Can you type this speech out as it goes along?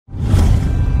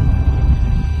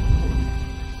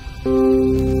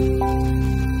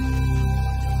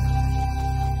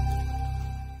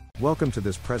Welcome to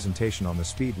this presentation on the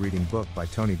speed reading book by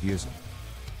Tony Buzan.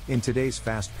 In today's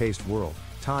fast-paced world,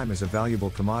 time is a valuable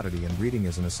commodity and reading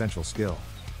is an essential skill.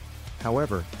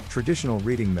 However, traditional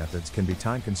reading methods can be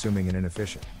time-consuming and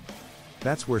inefficient.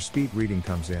 That's where speed reading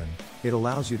comes in. It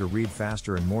allows you to read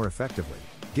faster and more effectively,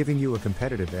 giving you a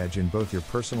competitive edge in both your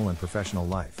personal and professional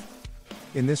life.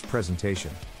 In this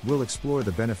presentation, we'll explore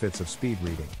the benefits of speed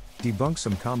reading, debunk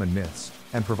some common myths,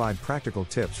 and provide practical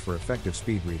tips for effective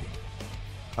speed reading.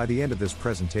 By the end of this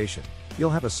presentation, you'll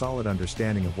have a solid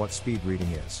understanding of what speed reading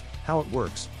is, how it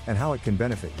works, and how it can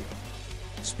benefit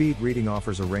you. Speed reading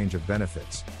offers a range of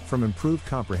benefits, from improved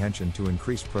comprehension to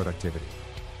increased productivity.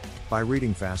 By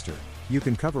reading faster, you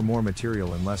can cover more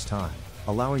material in less time,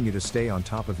 allowing you to stay on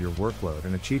top of your workload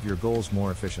and achieve your goals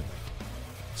more efficiently.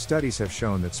 Studies have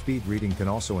shown that speed reading can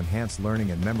also enhance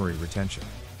learning and memory retention.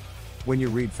 When you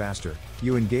read faster,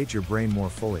 you engage your brain more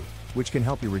fully, which can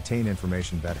help you retain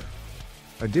information better.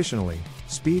 Additionally,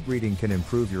 speed reading can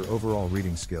improve your overall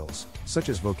reading skills, such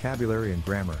as vocabulary and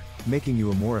grammar, making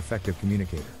you a more effective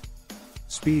communicator.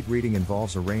 Speed reading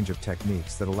involves a range of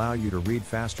techniques that allow you to read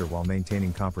faster while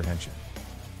maintaining comprehension.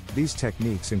 These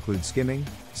techniques include skimming,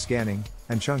 scanning,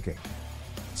 and chunking.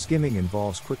 Skimming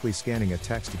involves quickly scanning a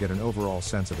text to get an overall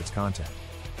sense of its content.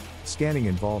 Scanning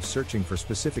involves searching for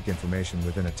specific information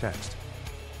within a text.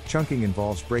 Chunking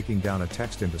involves breaking down a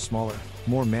text into smaller,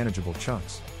 more manageable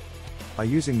chunks. By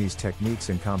using these techniques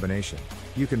in combination,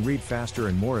 you can read faster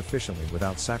and more efficiently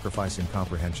without sacrificing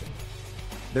comprehension.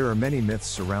 There are many myths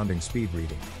surrounding speed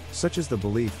reading, such as the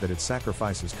belief that it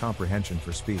sacrifices comprehension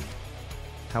for speed.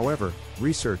 However,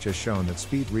 research has shown that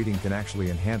speed reading can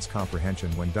actually enhance comprehension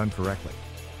when done correctly.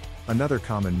 Another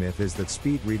common myth is that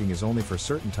speed reading is only for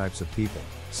certain types of people,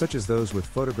 such as those with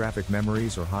photographic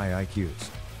memories or high IQs.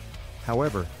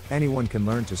 However, anyone can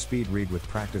learn to speed read with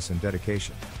practice and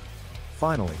dedication.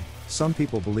 Finally, some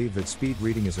people believe that speed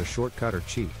reading is a shortcut or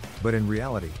cheat, but in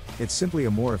reality, it's simply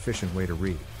a more efficient way to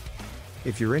read.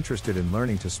 If you're interested in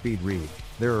learning to speed read,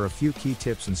 there are a few key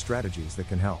tips and strategies that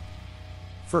can help.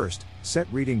 First, set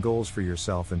reading goals for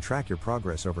yourself and track your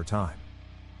progress over time.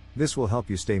 This will help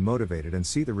you stay motivated and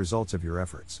see the results of your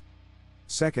efforts.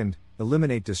 Second,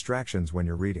 eliminate distractions when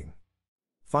you're reading.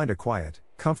 Find a quiet,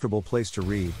 comfortable place to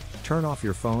read, turn off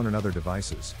your phone and other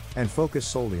devices, and focus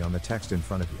solely on the text in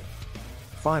front of you.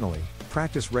 Finally,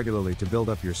 practice regularly to build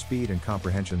up your speed and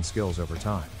comprehension skills over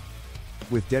time.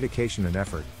 With dedication and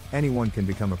effort, anyone can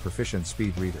become a proficient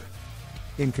speed reader.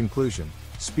 In conclusion,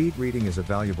 speed reading is a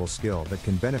valuable skill that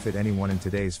can benefit anyone in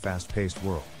today's fast-paced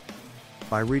world.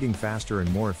 By reading faster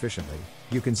and more efficiently,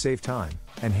 you can save time,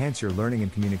 enhance your learning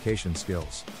and communication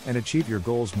skills, and achieve your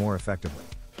goals more effectively.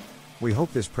 We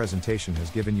hope this presentation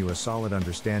has given you a solid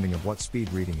understanding of what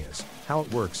speed reading is, how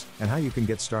it works, and how you can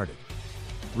get started.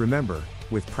 Remember,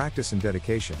 with practice and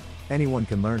dedication, anyone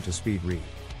can learn to speed read.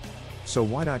 So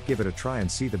why not give it a try and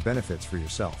see the benefits for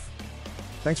yourself?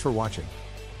 Thanks for watching.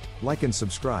 Like and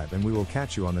subscribe and we will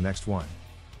catch you on the next one.